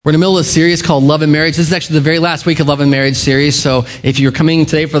We're in the middle of a series called Love and Marriage. This is actually the very last week of Love and Marriage series. So if you're coming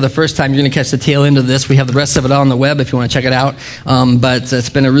today for the first time, you're going to catch the tail end of this. We have the rest of it on the web if you want to check it out. But it's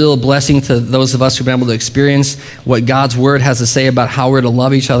been a real blessing to those of us who've been able to experience what God's Word has to say about how we're to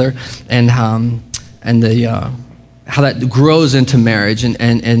love each other and how that grows into marriage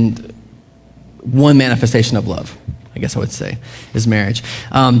and one manifestation of love, I guess I would say, is marriage.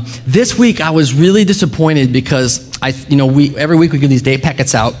 This week I was really disappointed because every week we give these date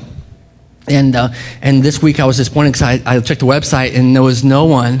packets out, and this week I was disappointed because I checked the website and there was no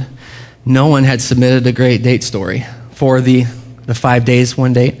one had submitted a great date story for the 5 days,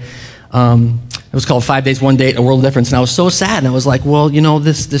 1 date. It was called 5 Days, 1 Date, A World Difference, and I was so sad. And I was like, well,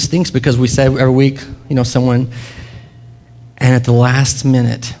 this stinks because we said every week, someone, and at the last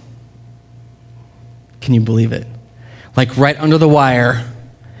minute, can you believe it? Like right under the wire,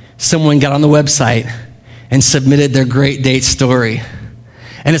 someone got on the website and submitted their great date story.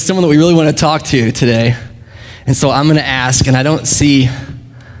 And it's someone that we really want to talk to today. And so I'm going to ask, and I don't see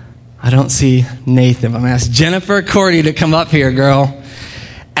Nathan. I'm going to ask Jennifer Cordy to come up here, girl.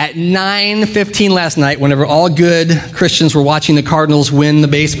 At 9:15 last night, whenever all good Christians were watching the Cardinals win the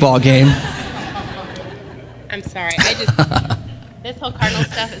baseball game. I'm sorry. This whole Cardinal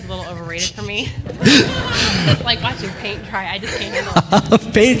stuff is a little overrated for me. It's like watching paint dry. I just can't handle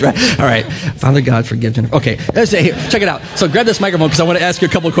it. Paint dry. All right. Father God, forgive Jennifer. Okay. Here, check it out. So grab this microphone because I want to ask you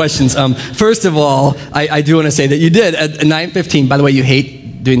a couple of questions. First of all, I do want to say that you did at 9:15. By the way, you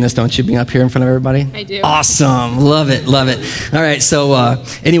hate doing this, don't you? Being up here in front of everybody? I do. Awesome. Love it. All right. So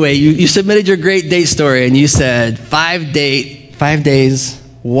anyway, you submitted your great date story and you said 5 days.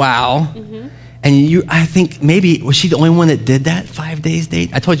 Wow. Mm-hmm. And I think maybe, was she the only one that did that 5 days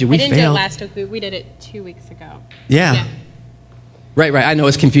date? I told you we failed. I didn't do it last week. We did it 2 weeks ago. Yeah. Right. I know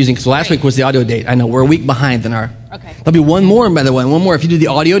it's confusing because last week was the audio date. I know we're a week behind in our. Okay. There'll be one more, by the way. One more. If you do the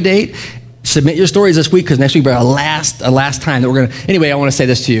audio date, submit your stories this week because next week will be our last time that we're going to. Anyway, I want to say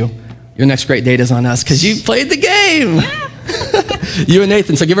this to you. Your next great date is on us because you played the game. Yeah. You and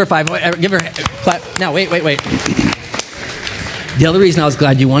Nathan. So give her 5. Give her clap. Now, wait. The other reason I was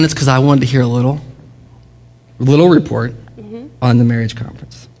glad you won is because I wanted to hear a little report on the marriage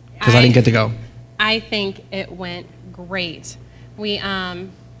conference because I didn't get to go. I think it went great. We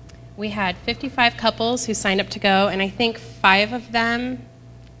had 55 couples who signed up to go, and I think 5 of them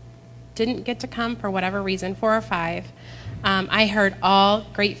didn't get to come for whatever reason, 4 or 5. I heard all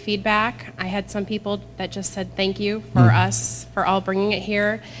great feedback. I had some people that just said thank you for us for all bringing it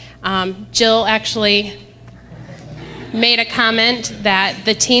here. Jill actually made a comment that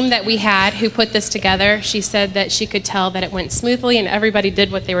the team that we had who put this together, she said that she could tell that it went smoothly and everybody did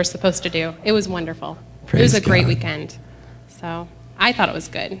what they were supposed to do. It was wonderful. It was a great weekend. So I thought it was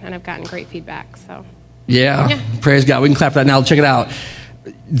good, and I've gotten great feedback. So yeah. Praise God. We can clap for that now. Check it out.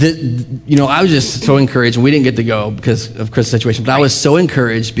 I was just so encouraged, and we didn't get to go because of Chris' situation, but I was so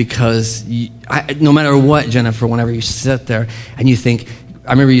encouraged because no matter what, Jennifer, whenever you sit there and you think,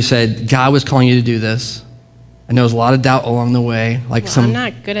 I remember you said, God was calling you to do this. And there was a lot of doubt along the way. I'm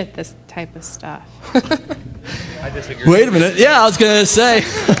not good at this type of stuff. I disagree. Wait a minute. Yeah, I was going to say.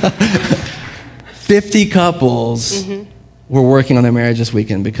 50 couples were working on their marriage this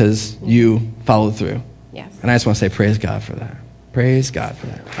weekend because you followed through. Yes. And I just want to say praise God for that. Praise God for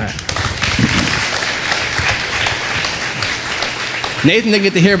that. All right. Nathan didn't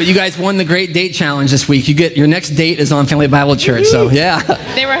get to hear, but you guys won the Great Date Challenge this week. Your next date is on Family Bible Church, so yeah.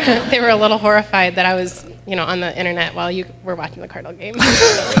 They were a little horrified that I was, on the internet while you were watching the Cardinal game.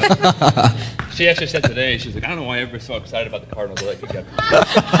 She actually said today, she's like, I don't know why everybody's so excited about the Cardinals.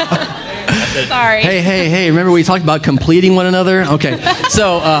 Sorry. Hey, remember we talked about completing one another? Okay,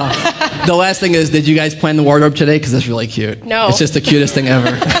 so the last thing is, did you guys plan the wardrobe today? Because it's really cute. No. It's just the cutest thing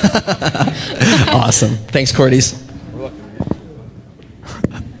ever. Awesome. Thanks, Cordy's.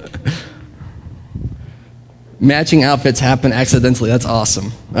 Matching outfits happen accidentally. That's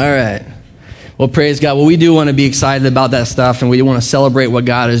awesome. All right. Well, praise God. Well, we do want to be excited about that stuff, and we want to celebrate what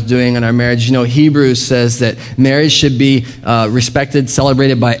God is doing in our marriage. Hebrews says that marriage should be respected,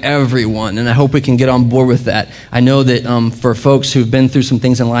 celebrated by everyone, and I hope we can get on board with that. I know that for folks who've been through some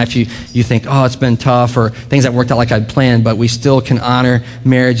things in life, you think, oh, it's been tough, or things that worked out like I'd planned, but we still can honor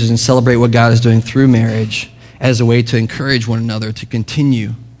marriages and celebrate what God is doing through marriage as a way to encourage one another to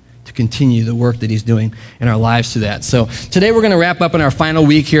continue the work that he's doing in our lives to that. So today we're going to wrap up in our final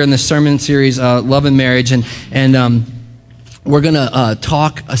week here in this sermon series, Love and Marriage, and we're going to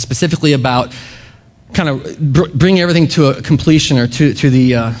talk specifically about kind of bring everything to a completion or to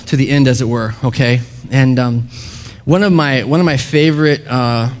the end, as it were. Okay, and one of my favorite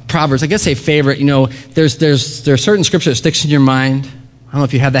proverbs, I guess say favorite. There's certain scripture that sticks in your mind. I don't know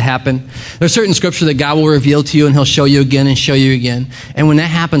if you had that happen. There's certain scripture that God will reveal to you, and he'll show you again and show you again. And when that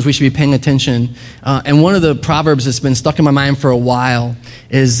happens, we should be paying attention. And one of the Proverbs that's been stuck in my mind for a while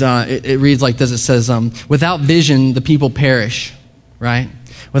is, it reads like this. It says, without vision, the people perish, right?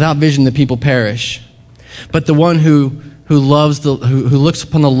 Without vision, the people perish. But the one who looks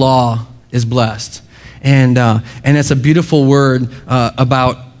upon the law is blessed. And it's a beautiful word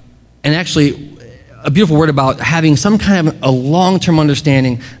about having some kind of a long-term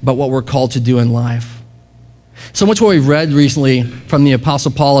understanding about what we're called to do in life. So much what we've read recently from the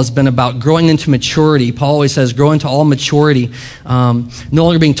Apostle Paul has been about growing into maturity. Paul always says, grow into all maturity, no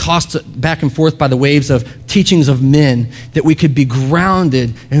longer being tossed back and forth by the waves of teachings of men, that we could be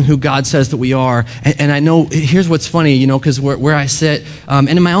grounded in who God says that we are. And I know, here's what's funny, because where I sit, and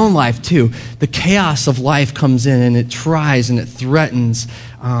in my own life too, the chaos of life comes in and it tries and it threatens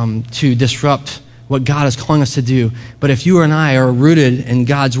to disrupt what God is calling us to do. But if you and I are rooted in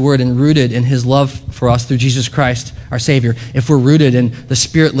God's word and rooted in his love for us through Jesus Christ, our Savior, if we're rooted in the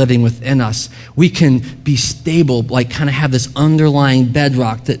Spirit living within us, we can be stable, like kind of have this underlying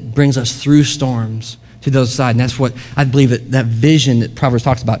bedrock that brings us through storms to the other side. And that's what I believe that vision that Proverbs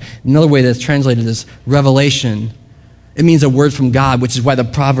talks about. Another way that's translated is revelation. It means a word from God, which is why the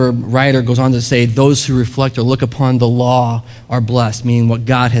proverb writer goes on to say, those who reflect or look upon the law are blessed, meaning what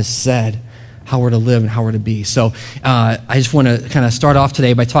God has said, how we're to live and how we're to be. So I just want to kind of start off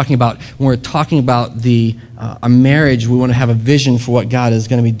today by talking about, when we're talking about a marriage, we want to have a vision for what God is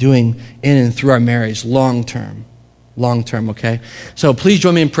going to be doing in and through our marriage long term, okay? So please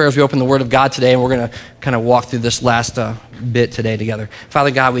join me in prayer as we open the Word of God today, and we're going to kind of walk through this last bit today together.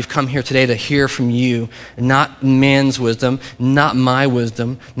 Father God, we've come here today to hear from you, not man's wisdom, not my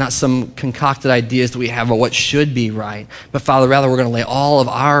wisdom, not some concocted ideas that we have about what should be right, but Father, rather we're going to lay all of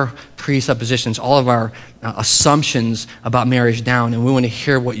our presuppositions, all of our assumptions about marriage down, and we want to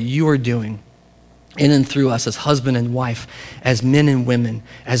hear what you are doing in and through us as husband and wife, as men and women,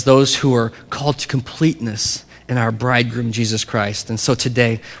 as those who are called to completeness in our bridegroom, Jesus Christ. And so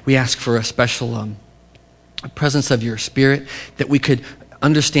today, we ask for a special presence of your Spirit, that we could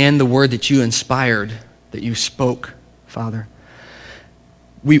understand the word that you inspired, that you spoke, Father.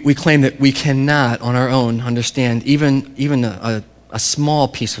 We claim that we cannot on our own understand even a small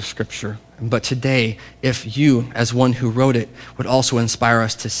piece of Scripture. But today, if you, as one who wrote it, would also inspire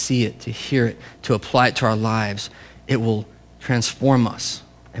us to see it, to hear it, to apply it to our lives, it will transform us.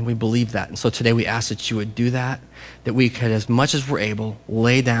 And we believe that. And so today we ask that you would do that we could, as much as we're able,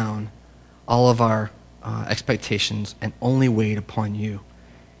 lay down all of our expectations and only wait upon you,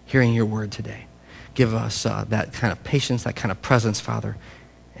 hearing your word today. Give us that kind of patience, that kind of presence, Father,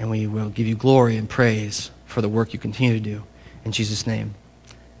 and we will give you glory and praise for the work you continue to do. In Jesus' name,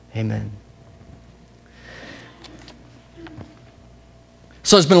 amen.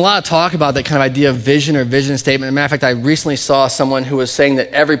 So there's been a lot of talk about that kind of idea of vision or vision statement. As a matter of fact, I recently saw someone who was saying that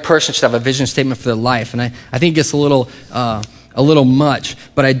every person should have a vision statement for their life. And I think it gets a little much,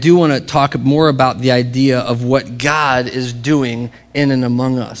 but I do want to talk more about the idea of what God is doing in and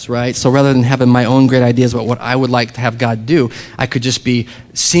among us, right? So rather than having my own great ideas about what I would like to have God do, I could just be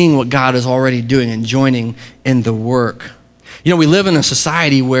seeing what God is already doing and joining in the work. We live in a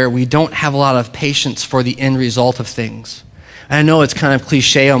society where we don't have a lot of patience for the end result of things. And I know it's kind of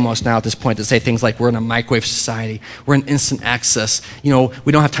cliche almost now at this point to say things like we're in a microwave society, we're in instant access. We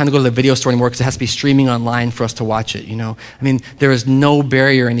don't have time to go to the video store anymore because it has to be streaming online for us to watch it, there is no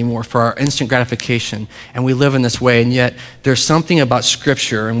barrier anymore for our instant gratification, and we live in this way. And yet there's something about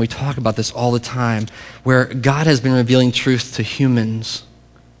Scripture, and we talk about this all the time, where God has been revealing truth to humans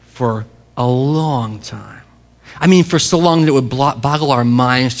for a long time. For so long that it would boggle our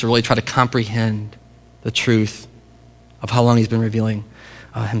minds to really try to comprehend the truth of how long he's been revealing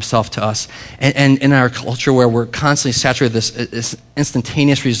himself to us. And in our culture where we're constantly saturated with this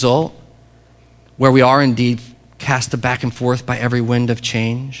instantaneous result, where we are indeed cast back and forth by every wind of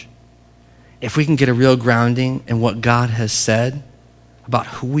change, if we can get a real grounding in what God has said about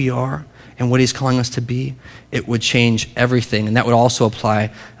who we are and what he's calling us to be, it would change everything. And that would also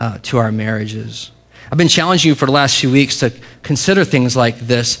apply to our marriages. I've been challenging you for the last few weeks to consider things like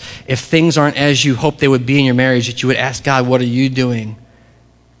this. If things aren't as you hope they would be in your marriage, that you would ask God, what are you doing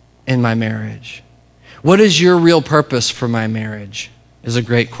in my marriage? What is your real purpose for my marriage? Is a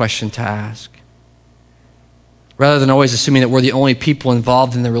great question to ask. Rather than always assuming that we're the only people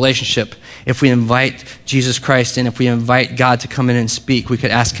involved in the relationship, if we invite Jesus Christ in, if we invite God to come in and speak, we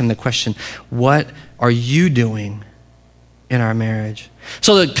could ask him the question, what are you doing in our marriage?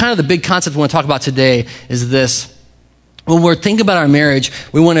 So the big concept we want to talk about today is this. When we're thinking about our marriage,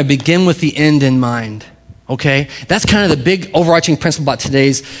 we want to begin with the end in mind, Okay, that's kind of the big overarching principle about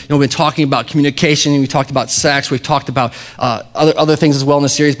today's. We've been talking about communication. We talked about sex. We've talked about other things as well in the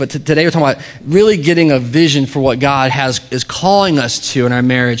series. But today we're talking about really getting a vision for what God is calling us to in our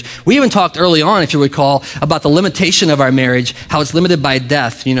marriage. We even talked early on, if you recall, about the limitation of our marriage, how it's limited by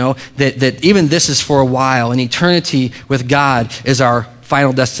death. That even this is for a while, and eternity with God is our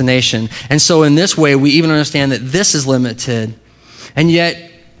final destination. And so in this way, we even understand that this is limited, and yet,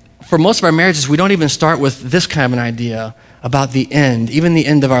 for most of our marriages, we don't even start with this kind of an idea about the end, even the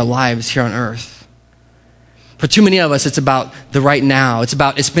end of our lives here on earth. For too many of us, it's about the right now. It's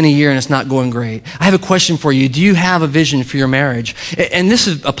been a year and it's not going great. I have a question for you. Do you have a vision for your marriage? And this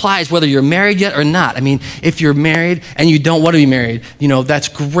applies whether you're married yet or not. I mean, if you're married and you don't want to be married, that's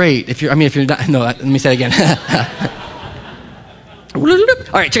great. If you're not, no, let me say it again. All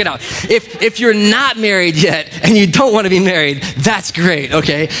right, check it out. If you're not married yet and you don't want to be married, that's great,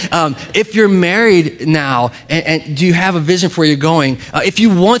 okay? If you're married now, and do you have a vision for where you're going? If you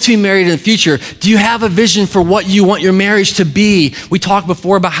want to be married in the future, do you have a vision for what you want your marriage to be? We talked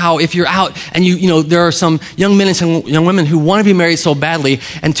before about how if you're out and there are some young men and some young women who want to be married so badly,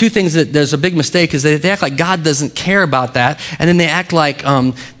 and two things that there's a big mistake is that they act like God doesn't care about that, and then they act like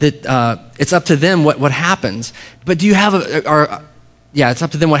that it's up to them what happens. But do you have it's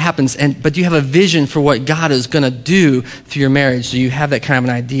up to them what happens. But do you have a vision for what God is going to do through your marriage? Do you have that kind of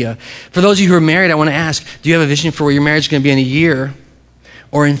an idea? For those of you who are married, I want to ask, do you have a vision for where your marriage is going to be in a year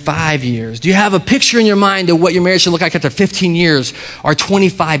or in 5 years? Do you have a picture in your mind of what your marriage should look like after 15 years or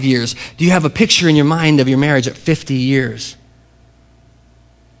 25 years? Do you have a picture in your mind of your marriage at 50 years?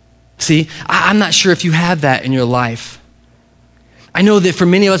 See, I'm not sure if you have that in your life. I know that for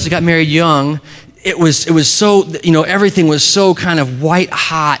many of us that got married young, it was so, everything was so kind of white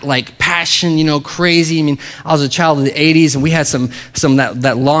hot, like passion, crazy. I mean, I was a child of the 80s and we had some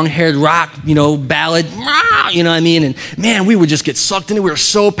that long-haired rock, ballad, you know what I mean? And man, we would just get sucked into it. We were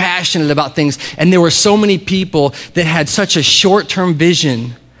so passionate about things. And there were so many people that had such a short-term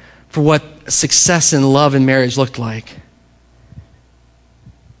vision for what success and love and marriage looked like.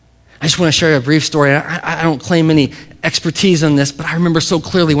 I just want to share a brief story. I don't claim any expertise on this, but I remember so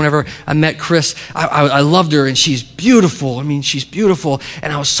clearly whenever I met Chris, I loved her and she's beautiful. I mean, she's beautiful.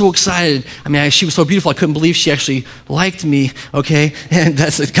 And I was so excited. I mean, she was so beautiful, I couldn't believe she actually liked me, okay? And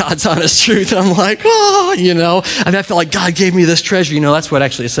that's God's honest truth. I'm like, I felt like God gave me this treasure. That's what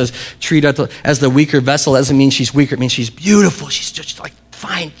actually it says, treat her as the weaker vessel. That doesn't mean she's weaker. It means she's beautiful. She's just like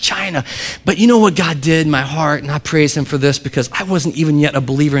fine china. But you know what God did in my heart, and I praise him for this because I wasn't even yet a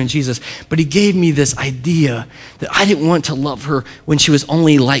believer in Jesus, but he gave me this idea that I didn't want to love her when she was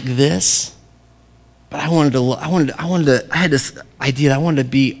only like this, but I had this idea that I wanted to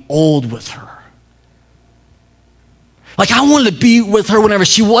be old with her. Like I wanted to be with her whenever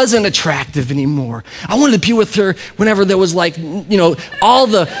she wasn't attractive anymore. I wanted to be with her whenever there was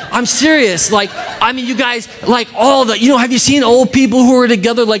I'm serious. You guys, have you seen old people who are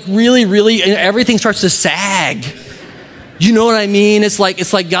together really, really, and everything starts to sag? You know what I mean? It's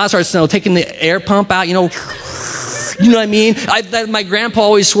like God starts taking the air pump out, You know what I mean? My grandpa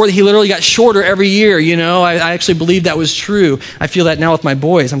always swore that he literally got shorter every year, I actually believe that was true. I feel that now with my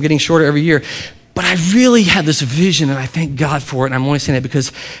boys. I'm getting shorter every year. But I really had this vision, and I thank God for it, and I'm only saying that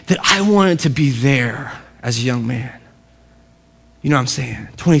because that I wanted to be there as a young man. You know what I'm saying?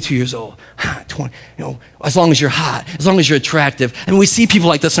 22 years old, 20, as long as you're hot, as long as you're attractive. And we see people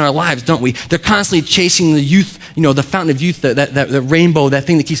like this in our lives, don't we? They're constantly chasing the youth, the fountain of youth, that rainbow, that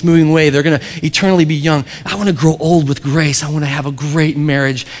thing that keeps moving away. They're going to eternally be young. I want to grow old with grace. I want to have a great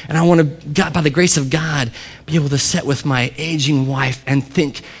marriage. And I want to, by the grace of God, be able to sit with my aging wife and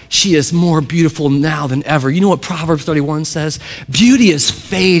think she is more beautiful now than ever. You know what Proverbs 31 says? Beauty is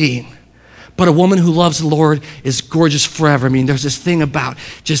fading, but a woman who loves the Lord is gorgeous forever. I mean, there's this thing about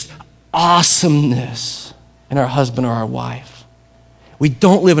just awesomeness in our husband or our wife. We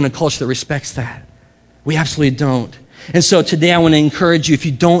don't live in a culture that respects that. We absolutely don't. And so today I want to encourage you, if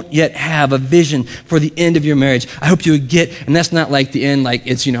you don't yet have a vision for the end of your marriage, I hope you would get, and that's not like the end, like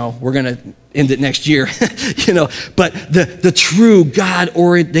it's, we're going to end it next year, but the true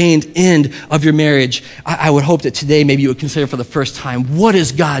God-ordained end of your marriage. I would hope that today maybe you would consider for the first time, what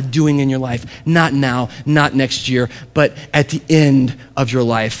is God doing in your life? Not now, not next year, but at the end of your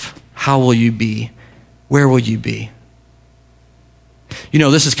life. How will you be? Where will you be?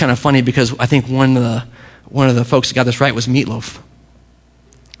 This is kind of funny because I think one of the folks that got this right was Meatloaf.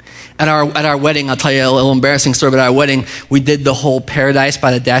 At our wedding, I'll tell you a little embarrassing story, but at our wedding, we did the whole Paradise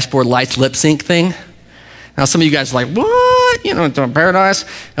by the Dashboard Lights lip sync thing. Now, some of you guys are like, what? You know, paradise?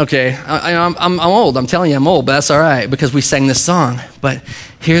 Okay, I'm old. I'm telling you, I'm old, but that's all right because we sang this song. But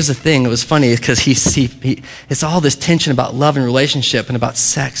here's the thing. It was funny because it's all this tension about love and relationship and about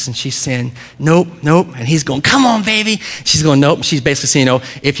sex. And she's saying, nope. And he's going, come on, baby. She's going, nope. She's basically saying,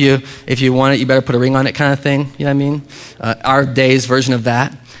 if you want it, you better put a ring on it kind of thing. You know what I mean? Our day's version of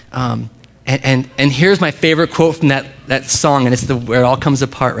that. And here's my favorite quote from that song, and it's where it all comes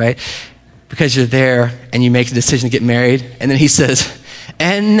apart, right? Because you're there and you make the decision to get married, and then he says,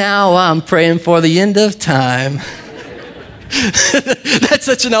 and now I'm praying for the end of time. That's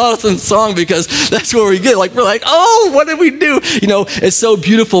such an awesome song because that's where we get, we're like, oh, what did we do? You know, it's so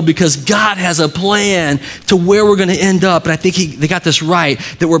beautiful because God has a plan to where we're going to end up, and I think they got this right,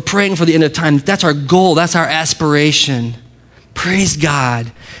 that we're praying for the end of time. That's our goal. That's our aspiration. Praise God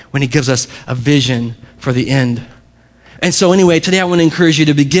when he gives us a vision for the end. And so anyway, today I want to encourage you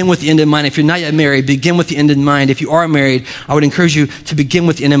to begin with the end in mind. If you're not yet married, begin with the end in mind. If you are married, I would encourage you to begin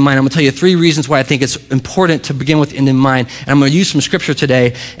with the end in mind. I'm going to tell you 3 reasons why I think it's important to begin with the end in mind. And I'm going to use some scripture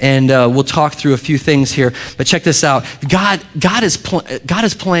today, and we'll talk through a few things here. But check this out. God is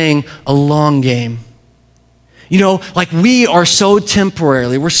playing a long game. You know, we are so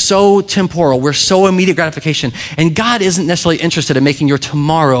temporarily, we're so temporal, we're so immediate gratification. And God isn't necessarily interested in making your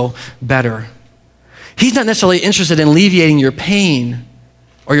tomorrow better. He's not necessarily interested in alleviating your pain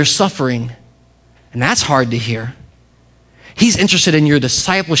or your suffering. And that's hard to hear. He's interested in your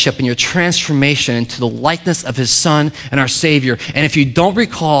discipleship and your transformation into the likeness of his Son and our Savior. And if you don't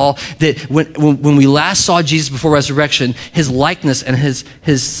recall that when we last saw Jesus before resurrection, his likeness and his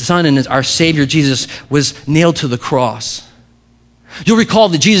Son and our Savior Jesus was nailed to the cross. You'll recall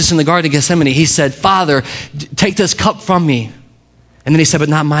that Jesus in the Garden of Gethsemane, he said, Father, take this cup from me. And then he said, but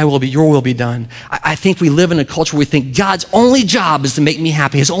not my will, but your will be done. I think we live in a culture where we think God's only job is to make me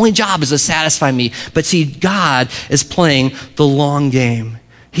happy. His only job is to satisfy me. But see, God is playing the long game.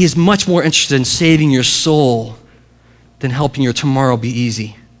 He is much more interested in saving your soul than helping your tomorrow be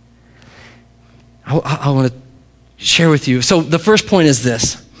easy. I want to share with you. So the first point is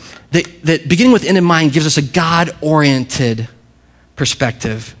this, that beginning with end in mind gives us a God-oriented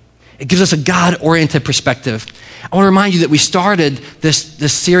perspective. It gives us a God-oriented perspective. I want to remind you that we started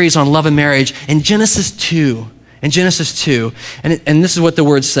this series on love and marriage in Genesis 2. And this is what the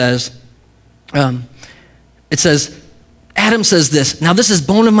word says. It says, Adam says this, now this is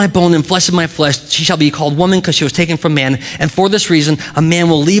bone of my bone and flesh of my flesh. She shall be called woman because she was taken from man. And for this reason, a man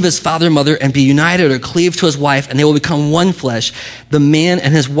will leave his father and mother and be united or cleave to his wife, and they will become one flesh. The man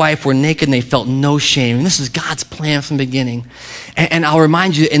and his wife were naked and they felt no shame. And this is God's plan from the beginning. And I'll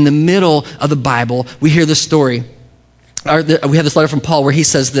remind you, in the middle of the Bible, we hear this story. We have this letter from Paul where he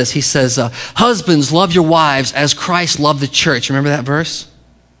says this. He says, husbands, love your wives as Christ loved the church. Remember that verse?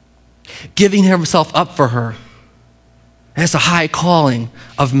 Giving himself up for her. And it's a high calling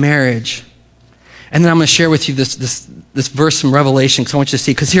of marriage. And then I'm going to share with you this verse from Revelation because I want you to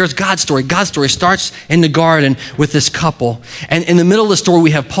see, because here's God's story. God's story starts in the garden with this couple. And in the middle of the story,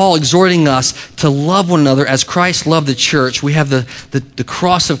 we have Paul exhorting us to love one another as Christ loved the church. We have the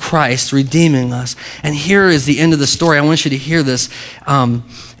cross of Christ redeeming us. And here is the end of the story. I want you to hear this.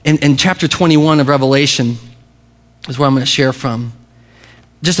 In chapter 21 of Revelation is where I'm going to share from.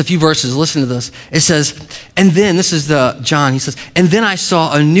 Just a few verses, listen to this. It says, and then, this is John, he says, and then I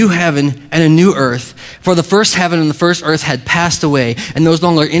saw a new heaven and a new earth, for the first heaven and the first earth had passed away, and there was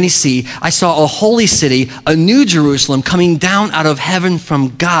no longer any sea. I saw a holy city, a new Jerusalem, coming down out of heaven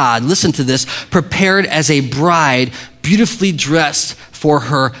from God. Listen to this, prepared as a bride, beautifully dressed for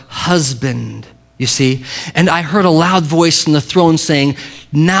her husband. You see? And I heard a loud voice from the throne saying,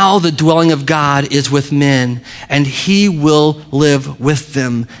 now the dwelling of God is with men, and he will live with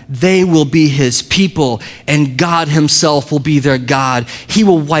them. They will be his people, and God himself will be their God. He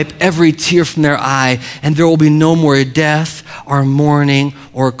will wipe every tear from their eye, and there will be no more death or mourning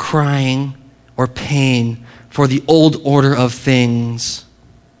or crying or pain, for the old order of things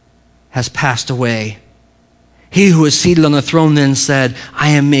has passed away. He who is seated on the throne then said, I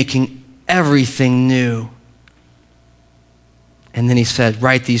am making everything new. And then he said,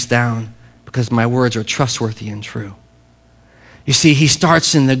 write these down because my words are trustworthy and true. You see, he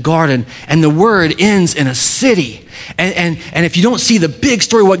starts in the garden and the word ends in a city. And if you don't see the big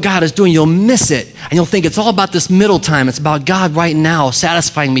story of what God is doing, you'll miss it. And you'll think it's all about this middle time. It's about God right now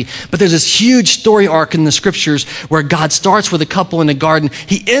satisfying me. But there's this huge story arc in the scriptures where God starts with a couple in the garden.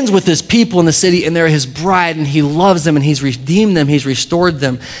 He ends with his people in the city, and they're his bride, and he loves them, and he's redeemed them, he's restored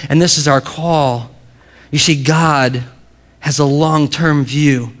them. And this is our call. You see, God has a long-term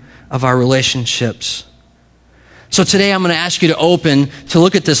view of our relationships. So today I'm going to ask you to open to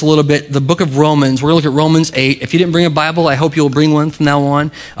look at this a little bit, the book of Romans. We're going to look at Romans 8. If you didn't bring a Bible, I hope you'll bring one from now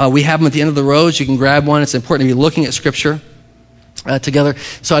on. We have them at the end of the rows. You can grab one. It's important to be looking at Scripture together.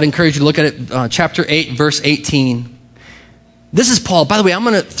 So I'd encourage you to look at it, chapter 8, verse 18. This is Paul. By the way, I'm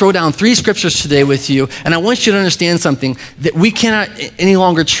going to throw down 3 scriptures today with you, and I want you to understand something, that we cannot any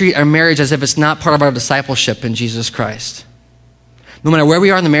longer treat our marriage as if it's not part of our discipleship in Jesus Christ. No matter where we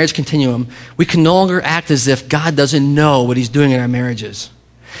are in the marriage continuum, we can no longer act as if God doesn't know what he's doing in our marriages.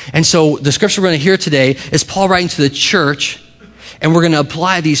 And so the scripture we're going to hear today is Paul writing to the church, and we're going to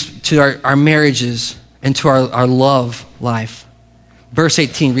apply these to our marriages and to our love life. Verse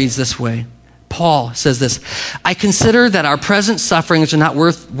 18 reads this way. Paul says this, I consider that our present sufferings are not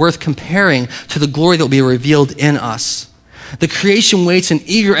worth comparing to the glory that will be revealed in us. The creation waits in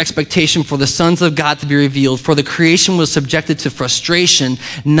eager expectation for the sons of God to be revealed, for the creation was subjected to frustration,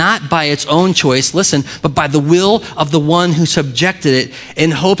 not by its own choice, listen, but by the will of the one who subjected it,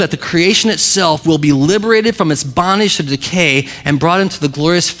 in hope that the creation itself will be liberated from its bondage to decay and brought into the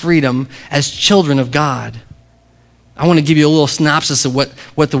glorious freedom as children of God. I want to give you a little synopsis of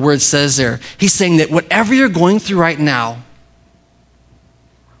what the word says there. He's saying that whatever you're going through right now,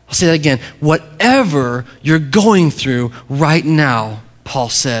 I'll say that again. Whatever you're going through right now, Paul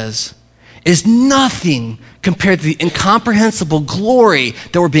says, is nothing compared to the incomprehensible glory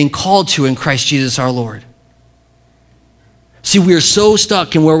that we're being called to in Christ Jesus our Lord. See, we are so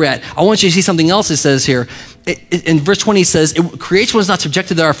stuck in where we're at. I want you to see something else it says here. In verse 20, it says, creation was not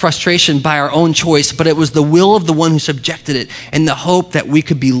subjected to our frustration by our own choice, but it was the will of the one who subjected it in the hope that we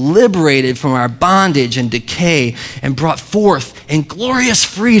could be liberated from our bondage and decay and brought forth in glorious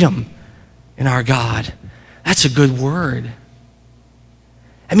freedom in our God. That's a good word.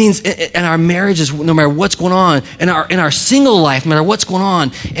 It means in our marriages, no matter what's going on, in our single life, no matter what's going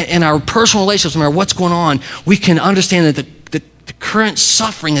on, in our personal relationships, no matter what's going on, we can understand that the current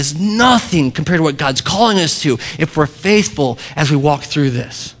suffering is nothing compared to what God's calling us to if we're faithful as we walk through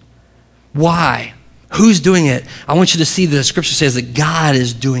this. Why? Who's doing it? I want you to see that the scripture says that God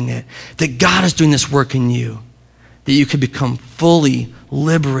is doing it, that God is doing this work in you, that you can become fully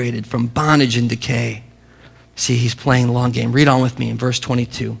liberated from bondage and decay. See, he's playing the long game. Read on with me in verse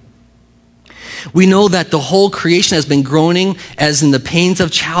 22. We know that the whole creation has been groaning as in the pains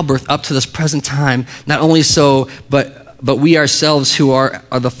of childbirth up to this present time. Not only so, but we ourselves who are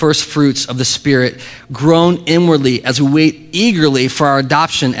the first fruits of the Spirit groan inwardly as we wait eagerly for our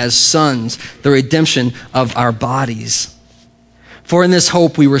adoption as sons, the redemption of our bodies. For in this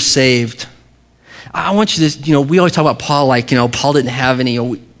hope we were saved. I want you to, we always talk about Paul like, Paul didn't have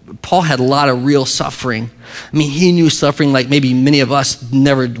any, Paul had a lot of real suffering. I mean, he knew suffering like maybe many of us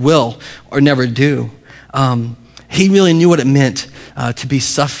never will or never do. He really knew what it meant to be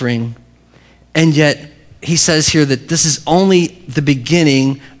suffering. And yet, he says here that this is only the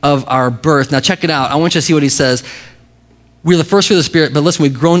beginning of our birth. Now check it out. I want you to see what he says. We're the first fruit of the Spirit, but listen,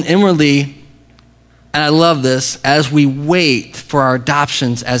 we've grown inwardly, and I love this, as we wait for our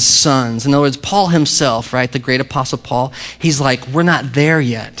adoptions as sons. In other words, Paul himself, right, the great apostle Paul, he's like, we're not there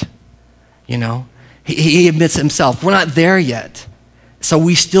yet. He admits himself, we're not there yet. So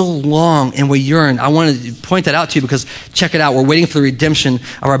we still long and we yearn. I want to point that out to you because check it out. We're waiting for the redemption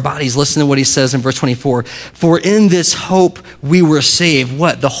of our bodies. Listen to what he says in verse 24. For in this hope we were saved.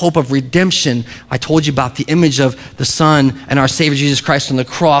 What? The hope of redemption. I told you about the image of the Son and our Savior Jesus Christ on the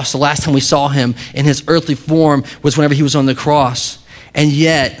cross. The last time we saw him in his earthly form was whenever he was on the cross. And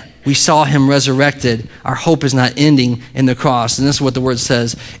yet we saw him resurrected. Our hope is not ending in the cross. And this is what the word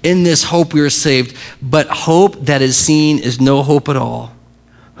says. In this hope we are saved, but hope that is seen is no hope at all.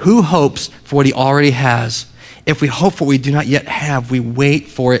 Who hopes for what he already has? If we hope for what we do not yet have, we wait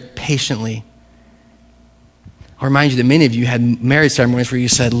for it patiently. I'll remind you that many of you had marriage ceremonies where you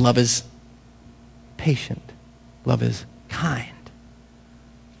said, love is patient. Love is kind.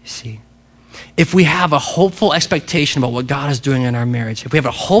 You see? If we have a hopeful expectation about what God is doing in our marriage, if we have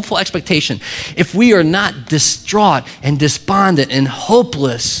a hopeful expectation, if we are not distraught and despondent and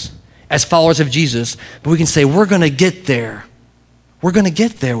hopeless as followers of Jesus, but we can say, we're going to get there. We're going to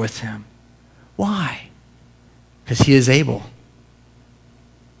get there with him. Why? Because he is able.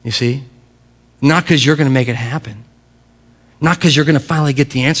 You see? Not because you're going to make it happen. Not because you're going to finally get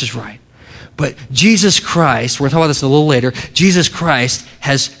the answers right. But Jesus Christ, we're going to talk about this a little later, Jesus Christ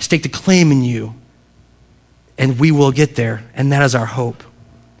has staked a claim in you. And we will get there. And that is our hope.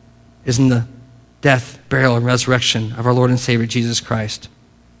 Is in the death, burial, and resurrection of our Lord and Savior, Jesus Christ.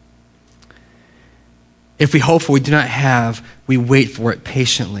 If we hope for what we do not have, we wait for it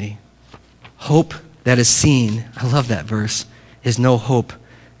patiently. Hope that is seen, I love that verse, is no hope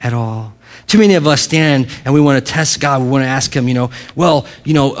at all. Too many of us stand and we want to test God. We want to ask him,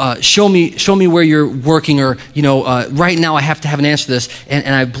 show me where you're working, or, right now I have to have an answer to this.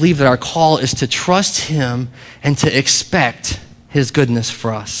 And I believe that our call is to trust him and to expect his goodness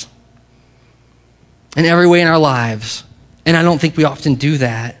for us in every way in our lives. And I don't think we often do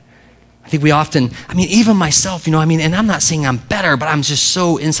that. I think we often, even myself, and I'm not saying I'm better, but I'm just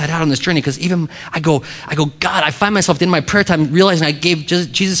so inside out on this journey, because even I go, God, I find myself in my prayer time realizing I gave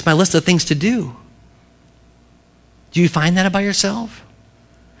Jesus my list of things to do. Do you find that about yourself?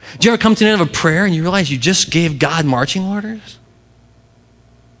 Do you ever come to the end of a prayer and you realize you just gave God marching orders?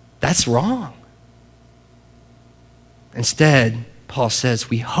 That's wrong. Instead, Paul says,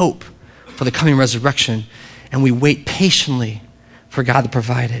 we hope for the coming resurrection, and we wait patiently for God to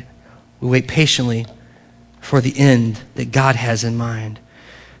provide it. We wait patiently for the end that God has in mind.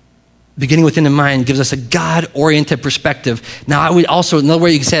 Beginning with end in mind gives us a God-oriented perspective. Now, I would also, another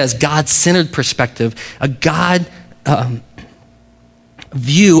way you can say it is God-centered perspective, a God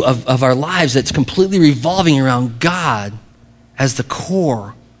view of our lives that's completely revolving around God as the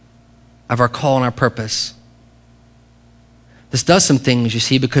core of our call and our purpose. This does some things, you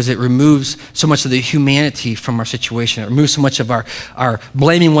see, because it removes so much of the humanity from our situation. It removes so much of our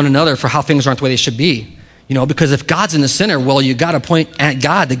blaming one another for how things aren't the way they should be. Because if God's in the center, well, you got to point at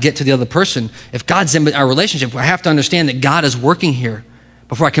God to get to the other person. If God's in our relationship, I have to understand that God is working here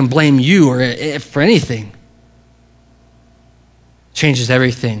before I can blame you or for anything. Changes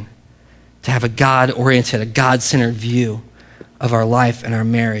everything to have a God-oriented, a God-centered view of our life and our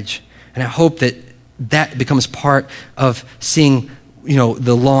marriage. And I hope that becomes part of seeing,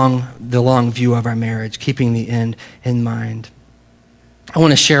 the long view of our marriage, keeping the end in mind. I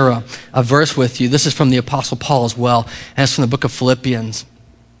want to share a verse with you. This is from the Apostle Paul as well, and it's from the book of Philippians.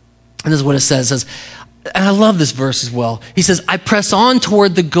 And this is what it says. It says, and I love this verse as well. He says, I press on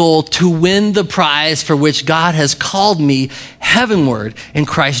toward the goal to win the prize for which God has called me heavenward in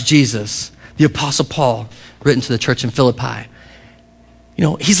Christ Jesus. The Apostle Paul, written to the church in Philippi.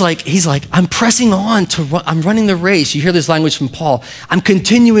 He's like, I'm pressing on I'm running the race. You hear this language from Paul. I'm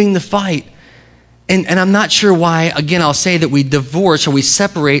continuing the fight. And I'm not sure why, again, I'll say that we divorce or we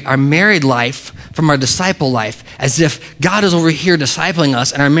separate our married life from our disciple life, as if God is over here discipling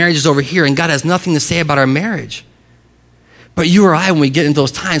us and our marriage is over here and God has nothing to say about our marriage. But you or I, when we get into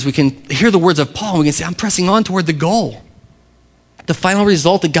those times, we can hear the words of Paul and we can say, I'm pressing on toward the goal, the final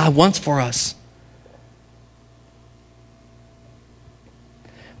result that God wants for us.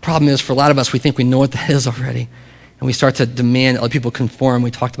 Problem is, for a lot of us, we think we know what that is already. And we start to demand that other people conform.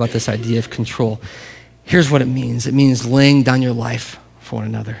 We talked about this idea of control. Here's what it means. It means laying down your life for one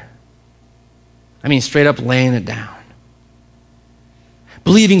another. Straight up laying it down.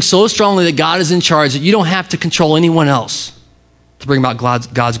 Believing so strongly that God is in charge that you don't have to control anyone else to bring about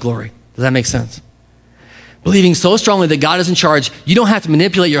God's glory. Does that make sense? Believing so strongly that God is in charge, you don't have to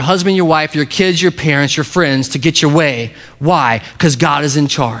manipulate your husband, your wife, your kids, your parents, your friends to get your way. Why? Because God is in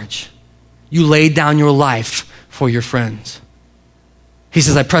charge. You laid down your life for your friends. He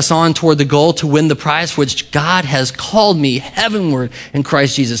says, I press on toward the goal to win the prize for which God has called me heavenward in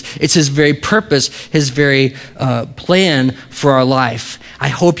Christ Jesus. It's his very purpose, his very plan for our life. I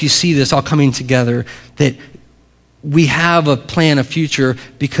hope you see this all coming together, that we have a plan, a future,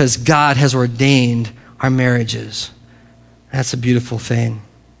 because God has ordained our marriages. That's a beautiful thing.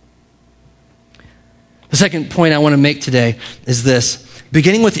 The second point I want to make today is this.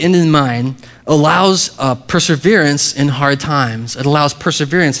 Beginning with end in mind allows perseverance in hard times. It allows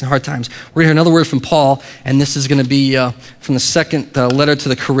perseverance in hard times. We're going to hear another word from Paul, and this is going to be from the second letter to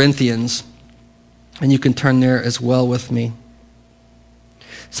the Corinthians. And you can turn there as well with me.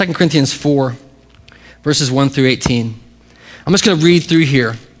 2 Corinthians 4, verses 1 through 18. I'm just going to read through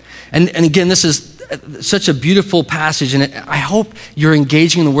here. And again, this is such a beautiful passage, and I hope you're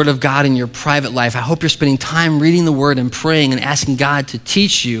engaging in the Word of God in your private life. I hope you're spending time reading the Word and praying and asking God to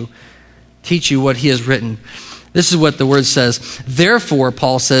teach you what he has written. This is what the Word says. Therefore,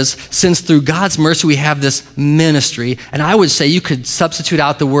 Paul says, since through God's mercy we have this ministry, and I would say you could substitute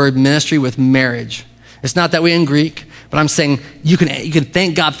out the word ministry with marriage. It's not that way in Greek, but I'm saying you can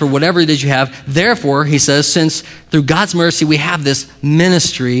thank God for whatever it is you have. Therefore, he says, since through God's mercy we have this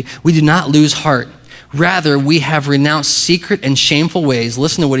ministry, we do not lose heart. Rather, we have renounced secret and shameful ways.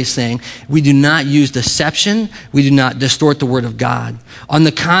 Listen to what he's saying. We do not use deception. We do not distort the word of God. On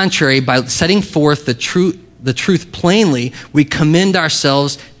the contrary, by setting forth the truth plainly, we commend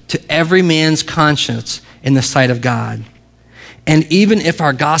ourselves to every man's conscience in the sight of God. And even if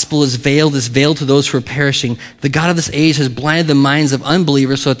our gospel is veiled to those who are perishing, the God of this age has blinded the minds of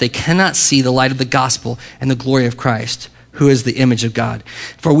unbelievers so that they cannot see the light of the gospel and the glory of Christ, who is the image of God.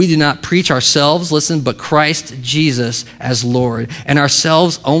 For we do not preach ourselves, listen, but Christ Jesus as Lord, and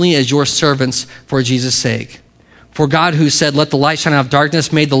ourselves only as your servants for Jesus' sake. For God, who said, let the light shine out of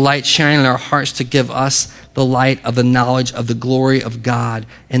darkness, made the light shine in our hearts to give us the light of the knowledge of the glory of God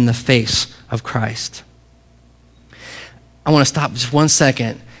in the face of Christ. I want to stop just 1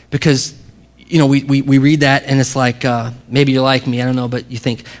 second because, we read that and it's like, maybe you're like me, I don't know, but you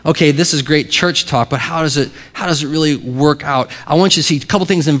think, okay, this is great church talk, but how does it really work out? I want you to see a couple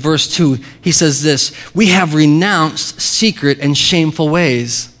things in verse 2. He says this, we have renounced secret and shameful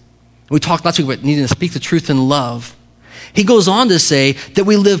ways. We talked last week about needing to speak the truth in love. He goes on to say that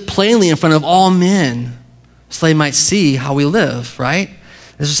we live plainly in front of all men so they might see how we live, right?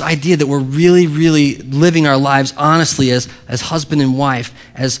 There's this idea that we're really, really living our lives honestly as husband and wife,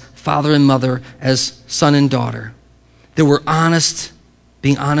 as father and mother, as son and daughter. That we're honest,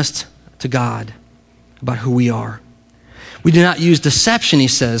 being honest to God about who we are. We do not use deception, he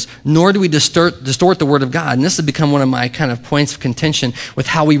says, nor do we distort the word of God. And this has become one of my kind of points of contention with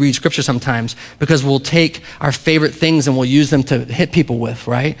how we read scripture sometimes, because we'll take our favorite things and we'll use them to hit people with,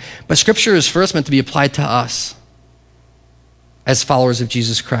 right? But scripture is first meant to be applied to us as followers of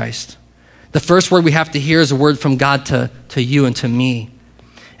Jesus Christ. The first word we have to hear is a word from God to you and to me.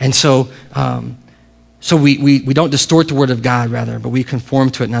 And so we don't distort the word of God, rather, but we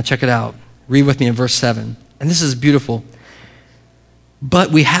conform to it. Now check it out. Read with me in verse 7. And this is beautiful.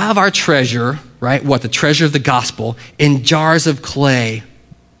 But we have our treasure, right? What? The treasure of the gospel in jars of clay.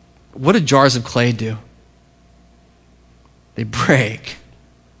 What do jars of clay do? They break,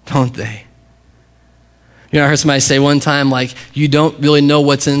 don't they? I heard somebody say one time, like, you don't really know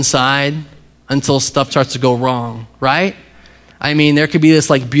what's inside until stuff starts to go wrong, right? I mean, there could be this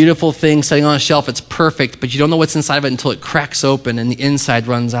like beautiful thing sitting on a shelf. It's perfect, but you don't know what's inside of it until it cracks open and the inside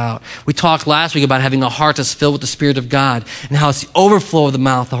runs out. We talked last week about having a heart that's filled with the Spirit of God and how it's the overflow of the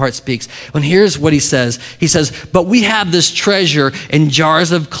mouth the heart speaks. And here's what he says. He says, but we have this treasure in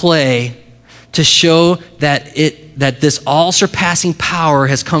jars of clay to show that this all-surpassing power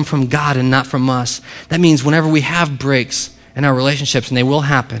has come from God and not from us. That means whenever we have breaks in our relationships, and they will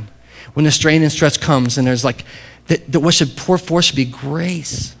happen, when the strain and stress comes and there's like, that what should pour forth should be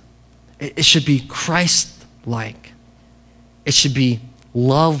grace. It should be Christ-like. It should be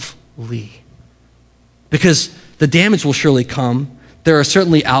lovely. Because the damage will surely come. There are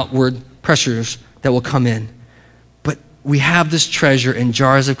certainly outward pressures that will come in. But we have this treasure in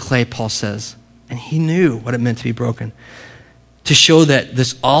jars of clay, Paul says. And he knew what it meant to be broken. To show that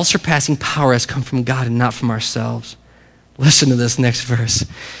this all-surpassing power has come from God and not from ourselves. Listen to this next verse.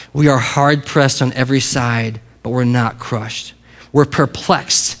 We are hard-pressed on every side, but we're not crushed. We're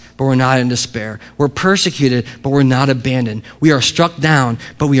perplexed, but we're not in despair. We're persecuted, but we're not abandoned. We are struck down,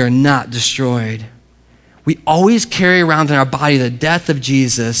 but we are not destroyed. We always carry around in our body the death of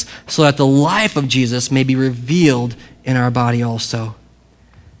Jesus so that the life of Jesus may be revealed in our body also.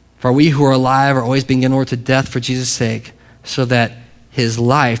 For we who are alive are always being given over to death for Jesus' sake, so that his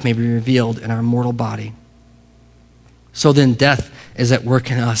life may be revealed in our mortal body. So then death is at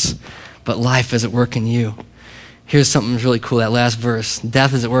work in us, but life is at work in you. Here's something really cool, that last verse.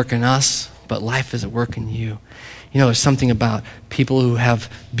 Death is at work in us, but life is at work in you. There's something about people who have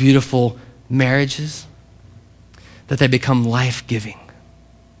beautiful marriages, that they become life-giving.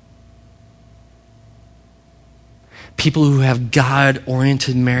 People who have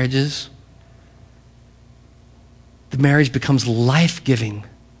God-oriented marriages, the marriage becomes life-giving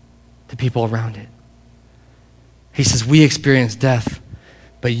to people around it. He says, we experience death,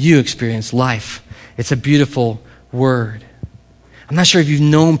 but you experience life. It's a beautiful word. I'm not sure if you've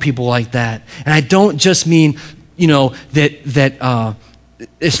known people like that. And I don't just mean, that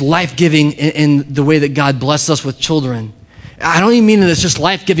it's life-giving in the way that God blesses us with children. I don't even mean that it's just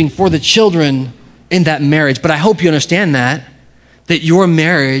life-giving for the children in that marriage, but I hope you understand that your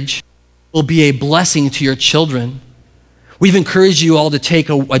marriage will be a blessing to your children. We've encouraged you all to take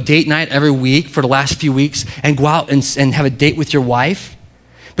a date night every week for the last few weeks and go out and have a date with your wife.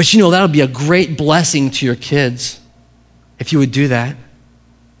 But that'll be a great blessing to your kids if you would do that.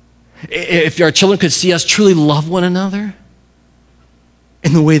 If our children could see us truly love one another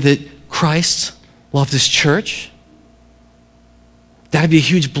in the way that Christ loved his church, that'd be a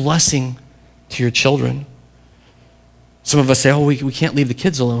huge blessing to your children. Some of us say, we can't leave the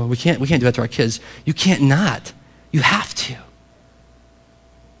kids alone. We can't do that to our kids. You can't not. You have to.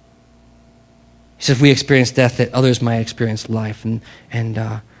 He says, we experience death that others might experience life. And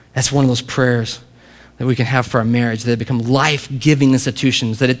that's one of those prayers that we can have for our marriage, that they become life-giving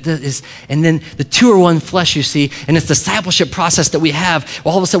institutions, that it is, and then the two are one flesh, you see, and it's the discipleship process that we have.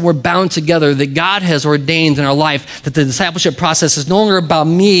 All of a sudden we're bound together, that God has ordained in our life, that the discipleship process is no longer about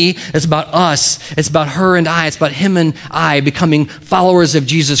me, it's about us, it's about her and I, it's about him and I becoming followers of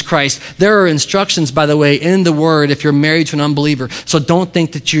Jesus Christ. There are instructions, by the way, in the Word if you're married to an unbeliever. So don't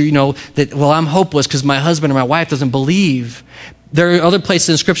think that I'm hopeless because my husband or my wife doesn't believe. There are other places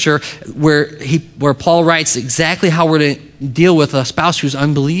in Scripture where Paul writes exactly how we're to deal with a spouse who's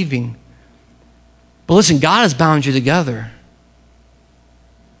unbelieving. But listen, God has bound you together.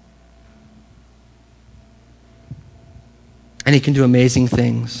 And he can do amazing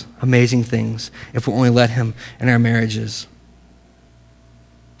things, if we only let him in our marriages.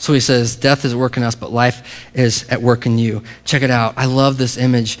 So he says, death is at work in us, but life is at work in you. Check it out. I love this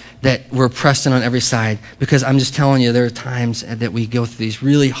image that we're pressed in on every side, because I'm just telling you, there are times that we go through these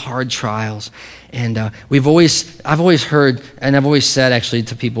really hard trials. And I've always heard, and I've always said actually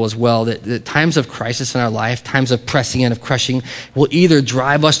to people as well, that times of crisis in our life, times of pressing in, of crushing, will either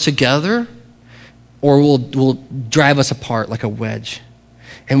drive us together or will drive us apart like a wedge.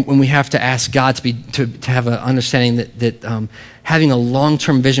 And when we have to ask God to have an understanding that having a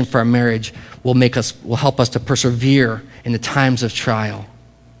long-term vision for our marriage will help us to persevere in the times of trial.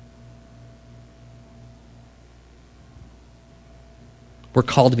 We're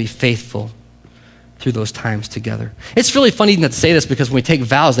called to be faithful through those times together. It's really funny to say this because when we take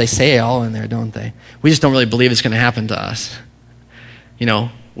vows, they say it all in there, don't they? We just don't really believe it's going to happen to us.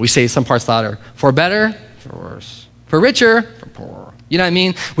 We say some parts louder. For better, for worse. For richer, for poorer. You know what I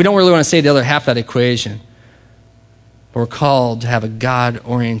mean? We don't really want to say the other half of that equation. But we're called to have a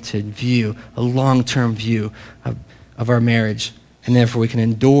God-oriented view, a long-term view of our marriage. And therefore we can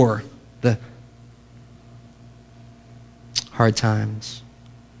endure the hard times.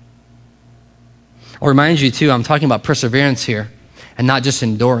 I'll remind you too, I'm talking about perseverance here and not just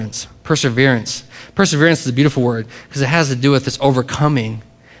endurance. Perseverance. Perseverance is a beautiful word because it has to do with this overcoming.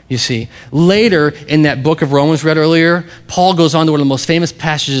 You see, later in that book of Romans read earlier, Paul goes on to one of the most famous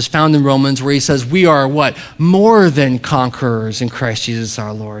passages found in Romans where he says, we are what? More than conquerors in Christ Jesus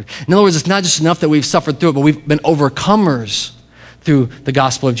our Lord. In other words, it's not just enough that we've suffered through it, but we've been overcomers through the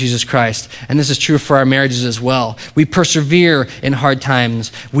gospel of Jesus Christ. And this is true for our marriages as well. We persevere in hard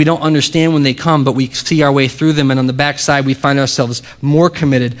times. We don't understand when they come, but we see our way through them. And on the backside, we find ourselves more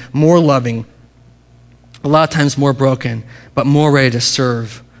committed, more loving, a lot of times more broken, but more ready to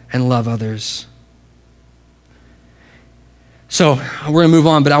serve and love others. So we're going to move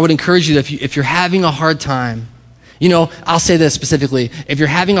on, but I would encourage you that if you're having a hard time, I'll say this specifically. If you're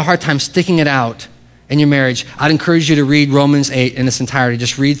having a hard time sticking it out in your marriage, I'd encourage you to read Romans 8 in its entirety.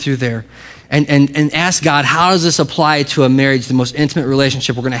 Just read through there and ask God, how does this apply to a marriage, the most intimate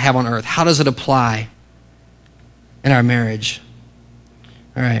relationship we're going to have on earth? How does it apply in our marriage?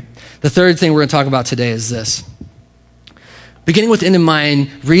 All right. The third thing we're going to talk about today is this. Beginning with end in mind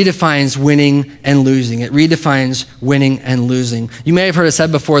redefines winning and losing. It redefines winning and losing. You may have heard it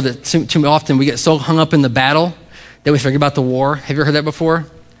said before that too often we get so hung up in the battle that we forget about the war. Have you ever heard that before?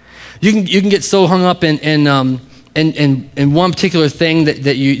 You can get so hung up in one particular thing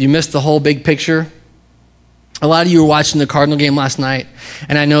that you miss the whole big picture. A lot of you were watching the Cardinal game last night,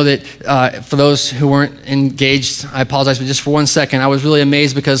 and I know that for those who weren't engaged, I apologize, but just for 1 second, I was really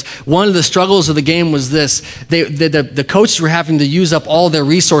amazed because one of the struggles of the game was this. The coaches were having to use up all their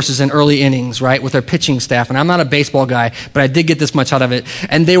resources in early innings, right, with their pitching staff. And I'm not a baseball guy, but I did get this much out of it.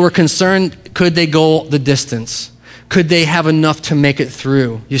 And they were concerned, could they go the distance? Could they have enough to make it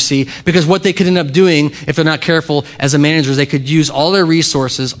through, you see? Because what they could end up doing, if they're not careful as a manager, is they could use all their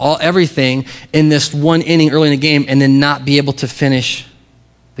resources, everything in this one inning early in the game and then not be able to finish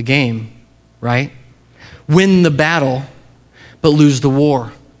the game, right? Win the battle, but lose the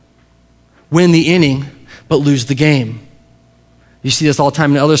war. Win the inning, but lose the game. You see this all the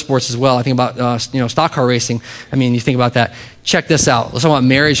time in other sports as well. I think about stock car racing. I mean, you think about that. Check this out. Let's talk about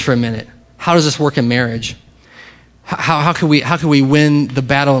marriage for a minute. How does this work in marriage? How can we win the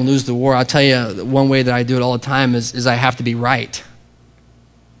battle and lose the war? I'll tell you, one way that I do it all the time is I have to be right.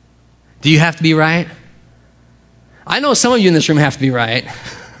 Do you have to be right? I know some of you in this room have to be right.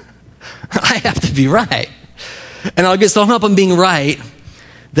 I have to be right. And I'll get so hung up on being right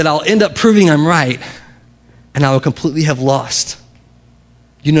that I'll end up proving I'm right, and I will completely have lost.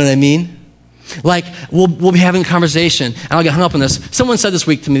 You know what I mean? Like, we'll be having a conversation, and I'll get hung up on this. Someone said this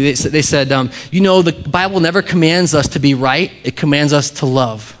week to me, they said, the Bible never commands us to be right. It commands us to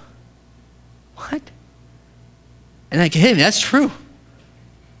love. What? And hey, that's true.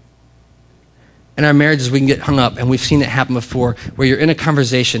 in our marriages, we can get hung up, and we've seen it happen before, where you're in a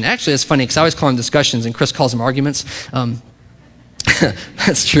conversation. Actually, it's funny, because I always call them discussions, and Chris calls them arguments.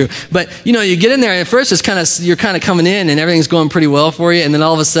 That's true. But, you get in there, and at first you're kind of coming in, and everything's going pretty well for you, and then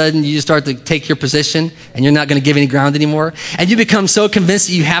all of a sudden, you start to take your position, and you're not going to give any ground anymore, and you become so convinced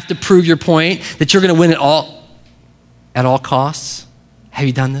that you have to prove your point, that you're going to win at all costs. Have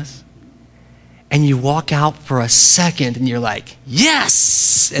you done this? And you walk out for a second, and you're like,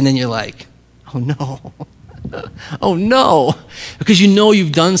 yes! And then you're like, oh no. Oh no. Because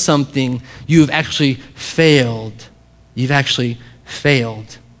you've done something, you've actually failed. You've actually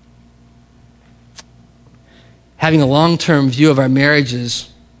failed. Having a long-term view of our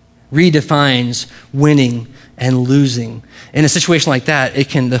marriages redefines winning and losing. In a situation like that,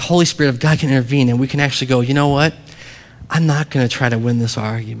 the Holy Spirit of God can intervene, and we can actually go, you know what? I'm not going to try to win this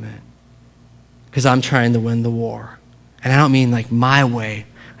argument, because I'm trying to win the war. And I don't mean like my way.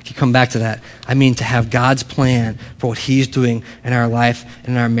 I can come back to that. I mean to have God's plan for what he's doing in our life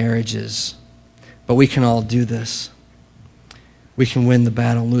and in our marriages. But we can all do this. We can win the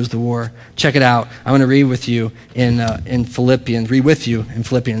battle and lose the war. Check it out. I'm going to read with you in Philippians. Read with you in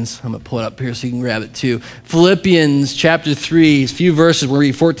Philippians. I'm going to pull it up here so you can grab it too. Philippians chapter 3, a few verses. We'll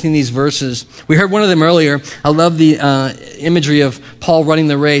read 14 of these verses. We heard one of them earlier. I love the imagery of Paul running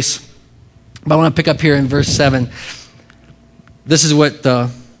the race. But I want to pick up here in verse 7. This is what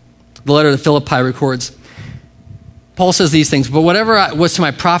the letter to Philippi records. Paul says these things, but whatever was to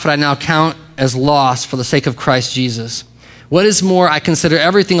my profit, I now count as loss for the sake of Christ Jesus. What is more, I consider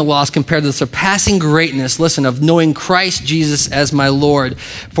everything a loss compared to the surpassing greatness, listen, of knowing Christ Jesus as my Lord,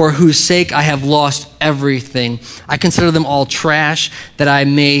 for whose sake I have lost everything. I consider them all trash, that I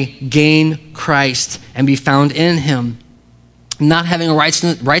may gain Christ and be found in him, not having a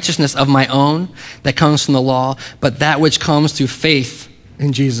righteousness of my own that comes from the law, but that which comes through faith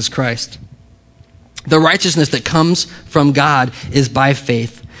in Jesus Christ. The righteousness that comes from God is by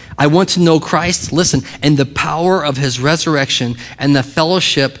faith. I want to know Christ, listen, and the power of his resurrection and the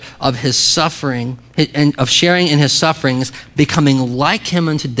fellowship of his suffering and of sharing in his sufferings, becoming like him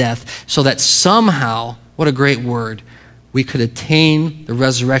unto death, so that somehow, what a great word, we could attain the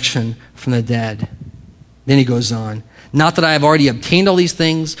resurrection from the dead. Then he goes on. Not that I have already obtained all these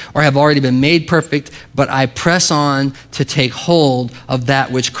things or have already been made perfect, but I press on to take hold of that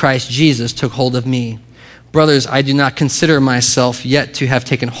which Christ Jesus took hold of me. Brothers, I do not consider myself yet to have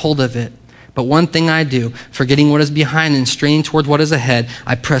taken hold of it. But one thing I do, forgetting what is behind and straining toward what is ahead,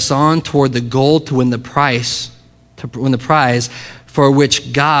 I press on toward the goal to win the prize for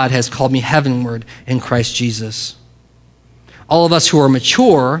which God has called me heavenward in Christ Jesus. All of us who are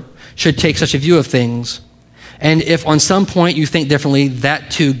mature should take such a view of things. And if on some point you think differently, that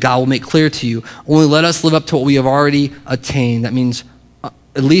too God will make clear to you. Only let us live up to what we have already attained. That means at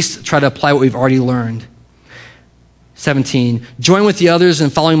least try to apply what we've already learned. 17, join with the others in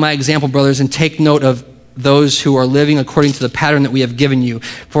following my example, brothers, and take note of those who are living according to the pattern that we have given you.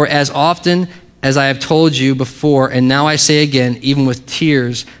 For as often as I have told you before, and now I say again, even with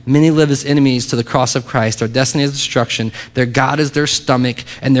tears, many live as enemies to the cross of Christ. Their destiny is destruction. Their God is their stomach,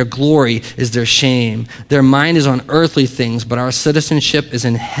 and their glory is their shame. Their mind is on earthly things, but our citizenship is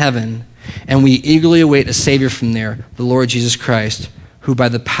in heaven, and we eagerly await a Savior from there, the Lord Jesus Christ, who by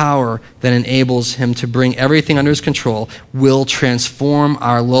the power that enables him to bring everything under his control will transform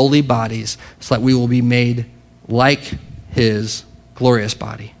our lowly bodies so that we will be made like his glorious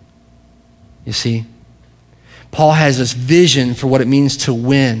body. You see, Paul has this vision for what it means to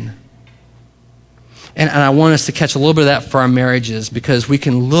win. And I want us to catch a little bit of that for our marriages, because we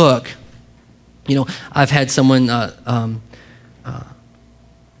can look, I've had someone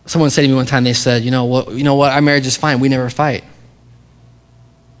say to me one time, they said, you know what, our marriage is fine, we never fight.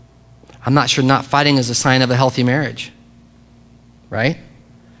 I'm not sure not fighting is a sign of a healthy marriage, right?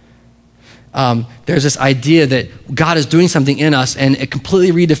 There's this idea that God is doing something in us, and it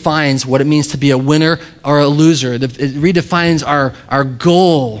completely redefines what it means to be a winner or a loser. It redefines our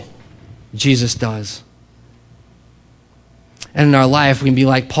goal, Jesus does. And in our life, we can be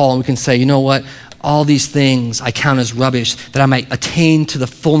like Paul, and we can say, you know what? All these things I count as rubbish, that I might attain to the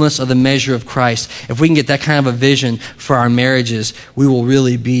fullness of the measure of Christ. If we can get that kind of a vision for our marriages, we will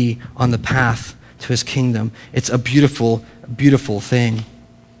really be on the path to his kingdom. It's a beautiful, beautiful thing.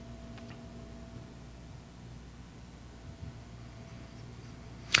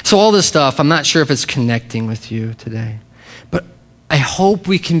 So all this stuff, I'm not sure if it's connecting with you today, but I hope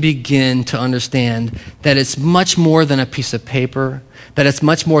we can begin to understand that it's much more than a piece of paper, that it's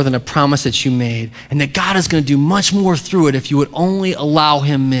much more than a promise that you made, and that God is going to do much more through it if you would only allow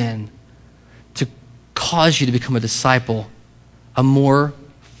him in to cause you to become a disciple, a more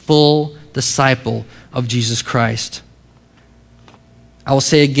full disciple of Jesus Christ. I will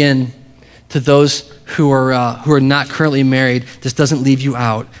say again to those who are not currently married, this doesn't leave you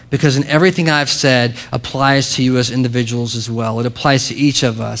out, because in everything I've said applies to you as individuals as well. It applies to each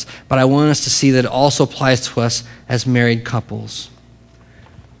of us, but I want us to see that it also applies to us as married couples.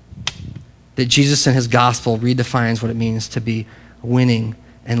 That Jesus in his gospel redefines what it means to be winning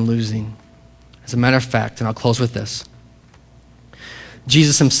and losing. As a matter of fact, and I'll close with this,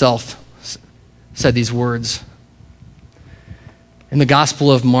 Jesus himself said these words. In the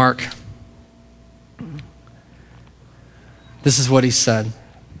Gospel of Mark, this is what he said.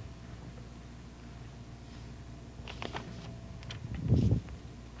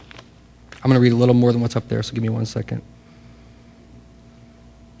 I'm going to read a little more than what's up there, so give me 1 second.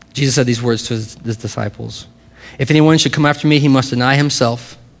 Jesus said these words to his disciples. If anyone should come after me, he must deny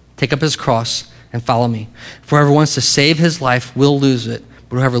himself, take up his cross, and follow me. For whoever wants to save his life will lose it,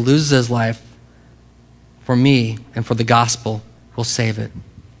 but whoever loses his life for me and for the gospel will save it.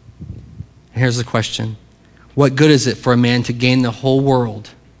 And here's the question. What good is it for a man to gain the whole world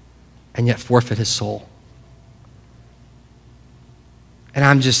and yet forfeit his soul? And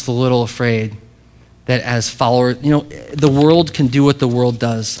I'm just a little afraid that as followers, the world can do what the world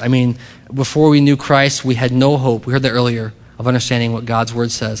does. I mean, before we knew Christ, we had no hope. We heard that earlier, of understanding what God's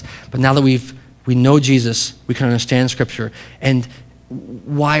word says. But now that we know Jesus, we can understand Scripture. And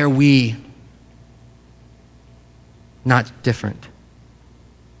why are we not different?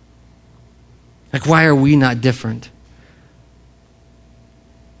 Like, why are we not different?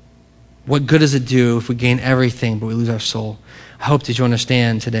 What good does it do if we gain everything but we lose our soul? I hope that you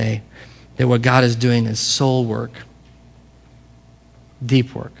understand today that what God is doing is soul work,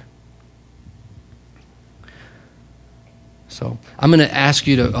 deep work. So I'm going to ask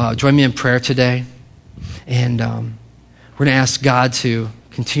you to join me in prayer today. And we're going to ask God to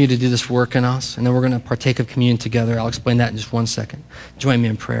continue to do this work in us. And then we're going to partake of communion together. I'll explain that in just 1 second. Join me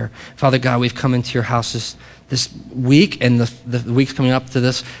in prayer. Father God, we've come into your house this week and the weeks coming up to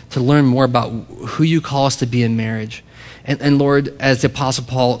this to learn more about who you call us to be in marriage. And Lord, as the Apostle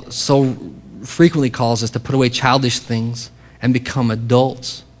Paul so frequently calls us to put away childish things and become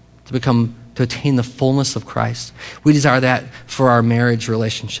adults, to attain the fullness of Christ. We desire that for our marriage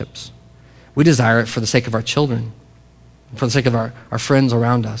relationships. We desire it for the sake of our children, for the sake of our friends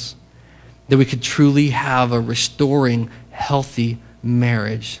around us, that we could truly have a restoring, healthy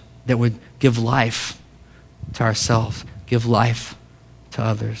marriage that would give life to ourselves, give life to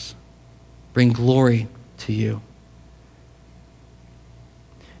others, bring glory to you.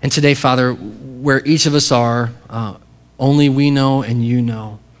 And today, Father, where each of us are, only we know and you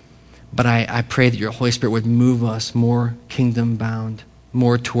know. But I pray that your Holy Spirit would move us more kingdom-bound,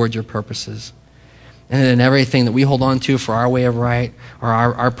 more toward your purposes. And in everything that we hold on to for our way of right, or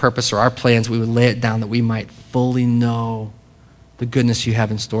our purpose or our plans, we would lay it down that we might fully know the goodness you have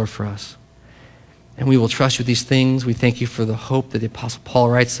in store for us. And we will trust you with these things. We thank you for the hope that the Apostle Paul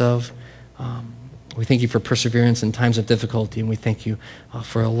writes of. We thank you for perseverance in times of difficulty, and we thank you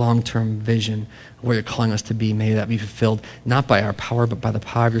for a long-term vision of where you're calling us to be. May that be fulfilled, not by our power, but by the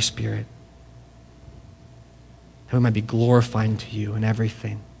power of your Spirit. That we might be glorifying to you in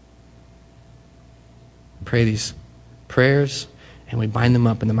everything. Pray these prayers, and we bind them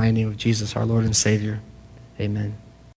up in the mighty name of Jesus, our Lord and Savior. Amen.